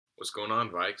What's going on,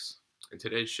 Vikes? In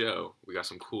today's show, we got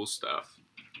some cool stuff.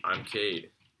 I'm Cade,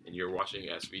 and you're watching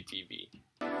SVTV.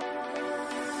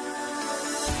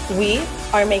 We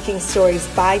are making stories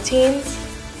by teens,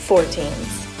 for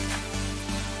teens.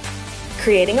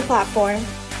 Creating a platform,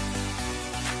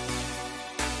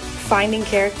 finding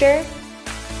character,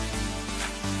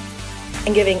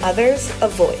 and giving others a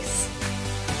voice.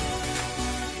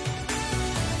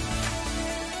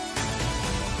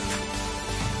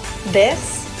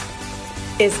 This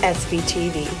is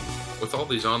SVTV. With all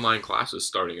these online classes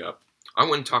starting up, I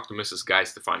went and talked to Mrs.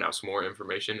 Geist to find out some more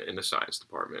information in the science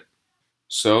department.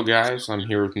 So, guys, I'm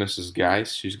here with Mrs.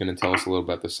 Geist. She's going to tell us a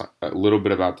little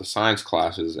bit about the science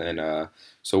classes, and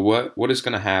so what is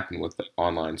going to happen with the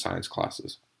online science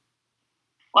classes?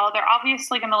 Well, they're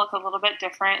obviously going to look a little bit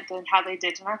different than how they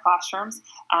did in our classrooms.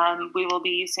 We will be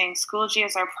using Schoology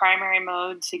as our primary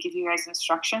mode to give you guys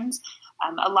instructions.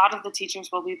 A lot of the teachers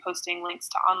will be posting links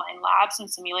to online labs and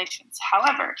simulations.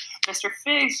 However, Mr.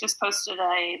 Figs just posted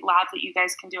a lab that you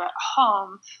guys can do at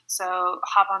home, so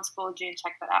hop on Schoology and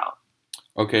check that out.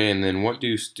 Okay, and then what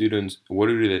do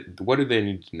they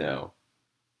need to know?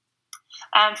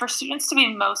 For students to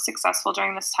be most successful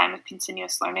during this time of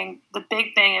continuous learning, the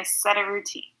big thing is set a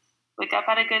routine. Wake up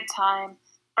at a good time,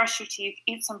 brush your teeth,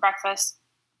 eat some breakfast,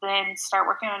 then start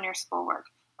working on your schoolwork.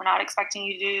 We're not expecting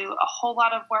you to do a whole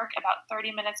lot of work, about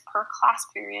 30 minutes per class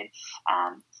period,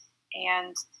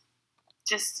 and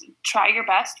just try your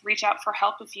best. Reach out for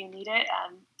help if you need it.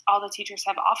 All the teachers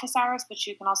have office hours, but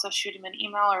you can also shoot them an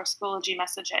email or a Schoology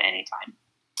message at any time.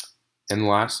 And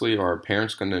lastly, are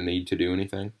parents going to need to do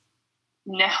anything?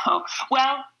 No.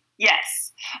 Well,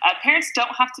 yes. Parents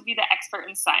don't have to be the expert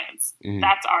in science. Mm-hmm.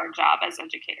 That's our job as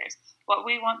educators. What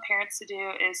we want parents to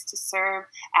do is to serve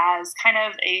as kind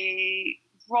of a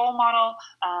role model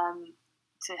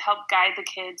to help guide the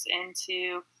kids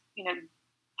into,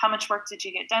 how much work did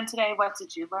you get done today? What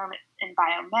did you learn in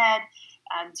biomed?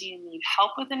 Do you need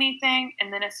help with anything?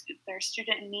 And then if their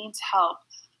student needs help,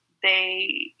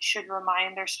 they should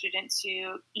remind their student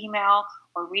to email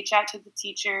or reach out to the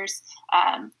teachers,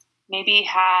 maybe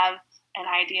have an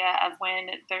idea of when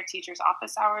their teachers'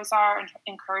 office hours are and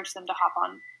encourage them to hop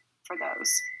on for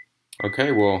those.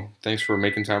 Okay, well, thanks for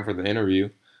making time for the interview.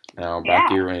 Now back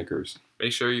to your anchors.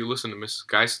 Make sure you listen to Mrs.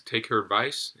 Geist, take her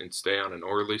advice, and stay on an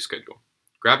orderly schedule.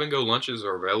 Grab-and-go lunches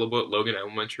are available at Logan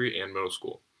Elementary and Middle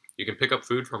School. You can pick up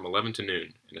food from 11 to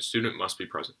noon, and a student must be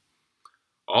present.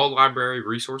 All library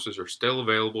resources are still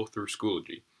available through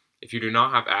Schoology. If you do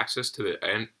not have access to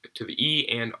the e-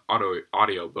 and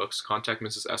audio books, contact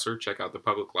Mrs. Esser. Check out the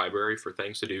public library for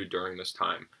things to do during this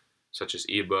time, such as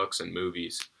e-books and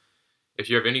movies. If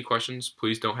you have any questions,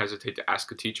 please don't hesitate to ask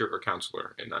a teacher or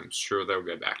counselor, and I'm sure they'll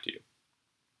get back to you.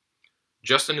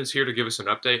 Justin is here to give us an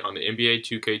update on the NBA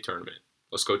 2K tournament.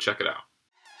 Let's go check it out.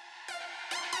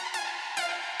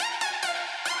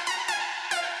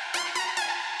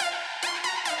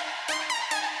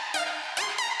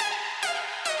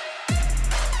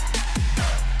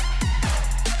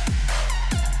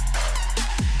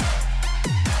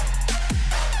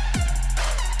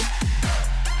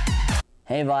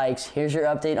 Hey Vikes, here's your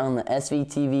update on the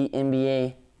SVTV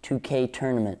NBA 2K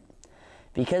tournament.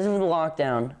 Because of the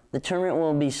lockdown, the tournament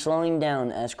will be slowing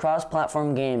down as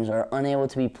cross-platform games are unable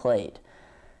to be played.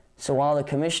 So while the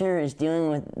commissioner is dealing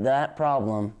with that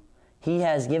problem, he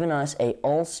has given us an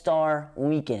all-star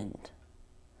weekend.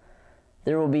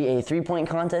 There will be a three-point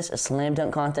contest, a slam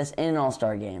dunk contest, and an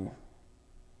all-star game.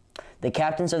 The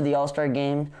captains of the all-star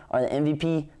game are the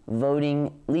MVP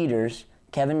voting leaders,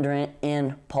 Kevin Durant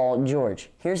and Paul George.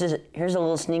 Here's a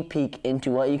little sneak peek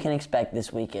into what you can expect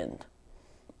this weekend.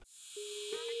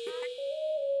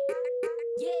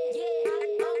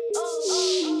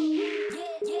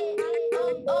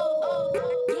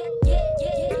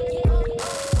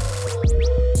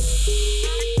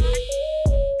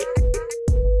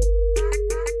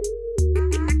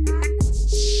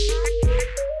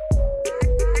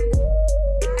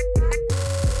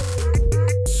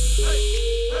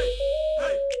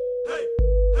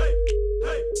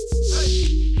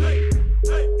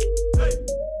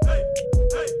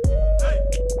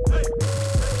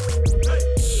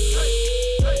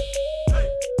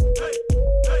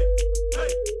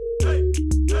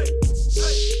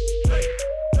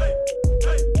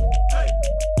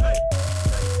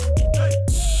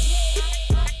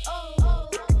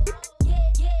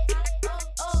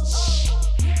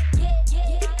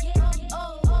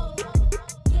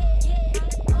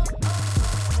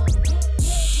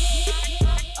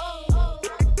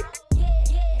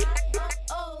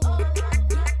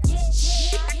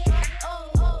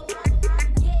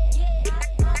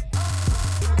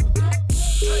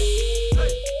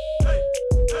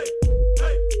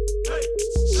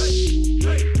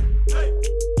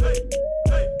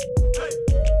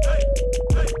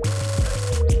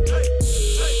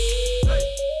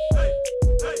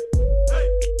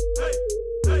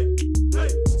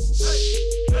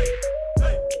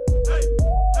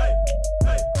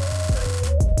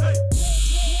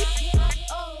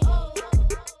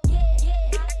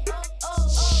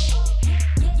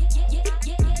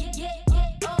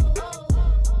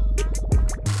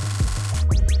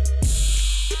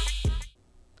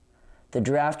 The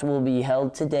draft will be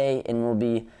held today and will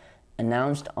be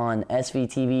announced on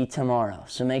SVTV tomorrow,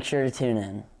 so make sure to tune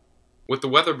in. With the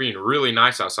weather being really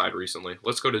nice outside recently,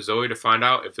 let's go to Zoey to find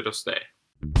out if it'll stay.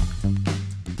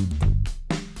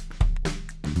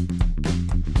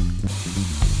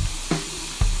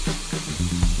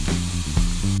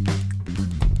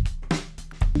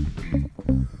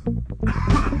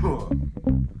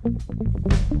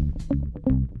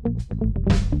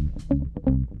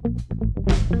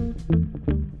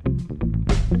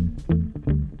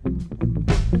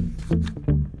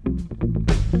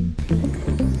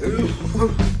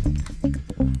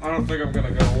 I don't think I'm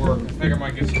gonna go to work. I think I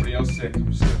might get somebody else sick.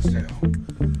 I'm just gonna stay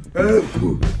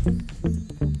home.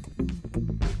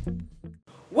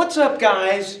 What's up,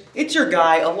 guys? It's your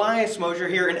guy, Elias Mosier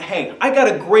here, and hey, I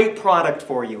got a great product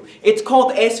for you. It's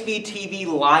called SVTV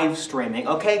live streaming,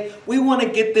 okay? We want to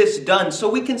get this done so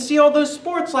we can see all those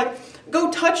sports like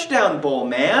go touchdown bowl,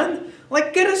 man.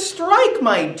 Like get a strike,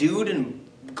 my dude, in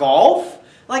golf.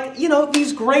 Like, you know,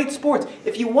 these great sports.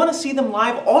 If you want to see them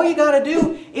live, all you gotta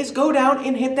do is go down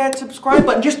and hit that subscribe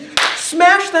button. Just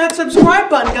smash that subscribe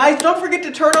button, guys. Don't forget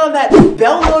to turn on that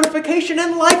bell notification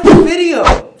and like the video.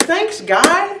 Thanks,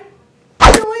 guy.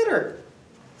 See you later.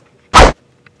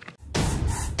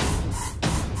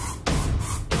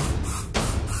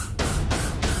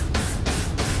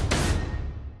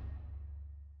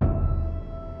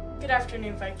 Good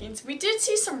afternoon, Vikings. We did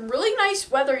see some really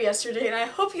nice weather yesterday, and I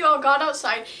hope you all got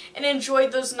outside and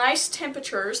enjoyed those nice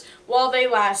temperatures while they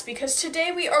last, because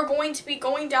today we are going to be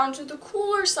going down to the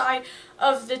cooler side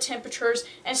of the temperatures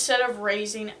instead of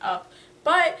raising up.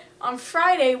 But on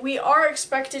Friday, we are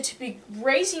expected to be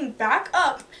raising back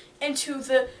up into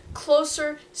the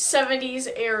closer 70s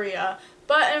area.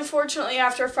 But unfortunately,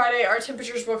 after Friday, our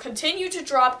temperatures will continue to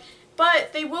drop,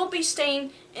 but they will be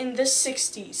staying in the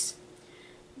 60s.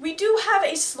 We do have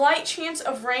a slight chance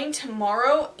of rain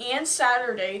tomorrow and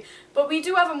Saturday, but we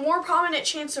do have a more prominent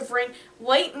chance of rain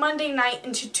late Monday night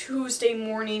into Tuesday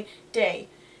morning day.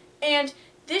 And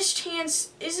this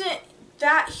chance isn't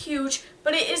that huge,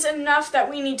 but it is enough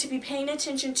that we need to be paying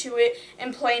attention to it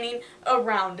and planning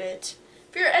around it.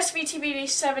 For your SVTV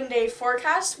 7-day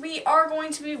forecast, we are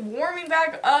going to be warming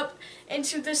back up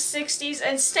into the 60s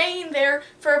and staying there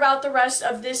for about the rest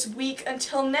of this week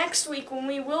until next week, when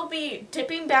we will be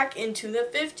dipping back into the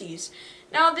 50s.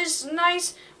 Now, this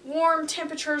nice warm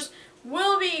temperatures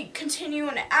will be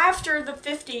continuing after the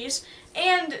 50s,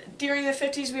 and during the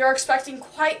 50s we are expecting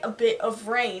quite a bit of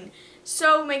rain.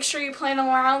 So make sure you plan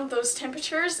around those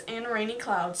temperatures and rainy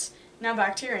clouds. Now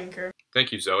back to your anchor.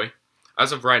 Thank you, Zoey.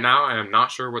 As of right now, I am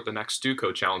not sure what the next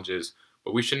Stuco challenge is,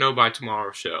 but we should know by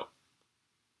tomorrow's show.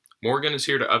 Morgan is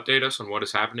here to update us on what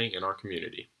is happening in our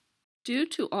community. Due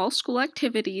to all school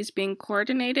activities being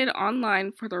coordinated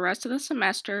online for the rest of the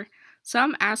semester,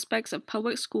 some aspects of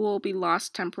public school will be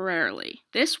lost temporarily.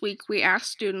 This week, we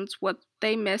asked students what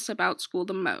they miss about school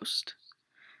the most.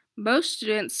 Most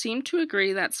students seem to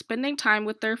agree that spending time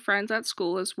with their friends at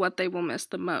school is what they will miss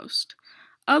the most.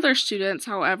 Other students,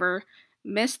 however,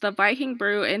 miss the Viking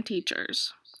brew and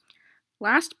teachers.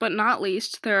 Last but not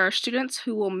least, there are students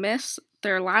who will miss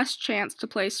their last chance to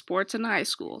play sports in high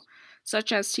school,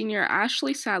 such as senior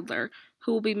Ashley Sadler,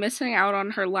 who will be missing out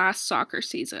on her last soccer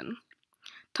season.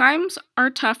 Times are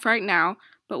tough right now,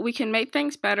 but we can make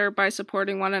things better by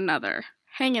supporting one another.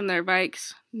 Hang in there,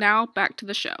 Vikes. Now, back to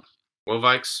the show. Well,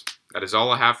 Vikes, that is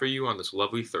all I have for you on this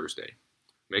lovely Thursday.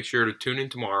 Make sure to tune in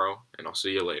tomorrow, and I'll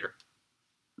see you later.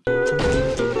 I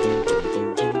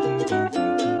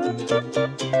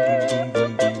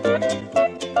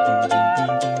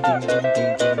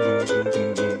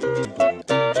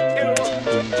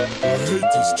hate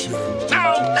this channel.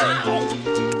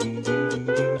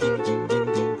 No!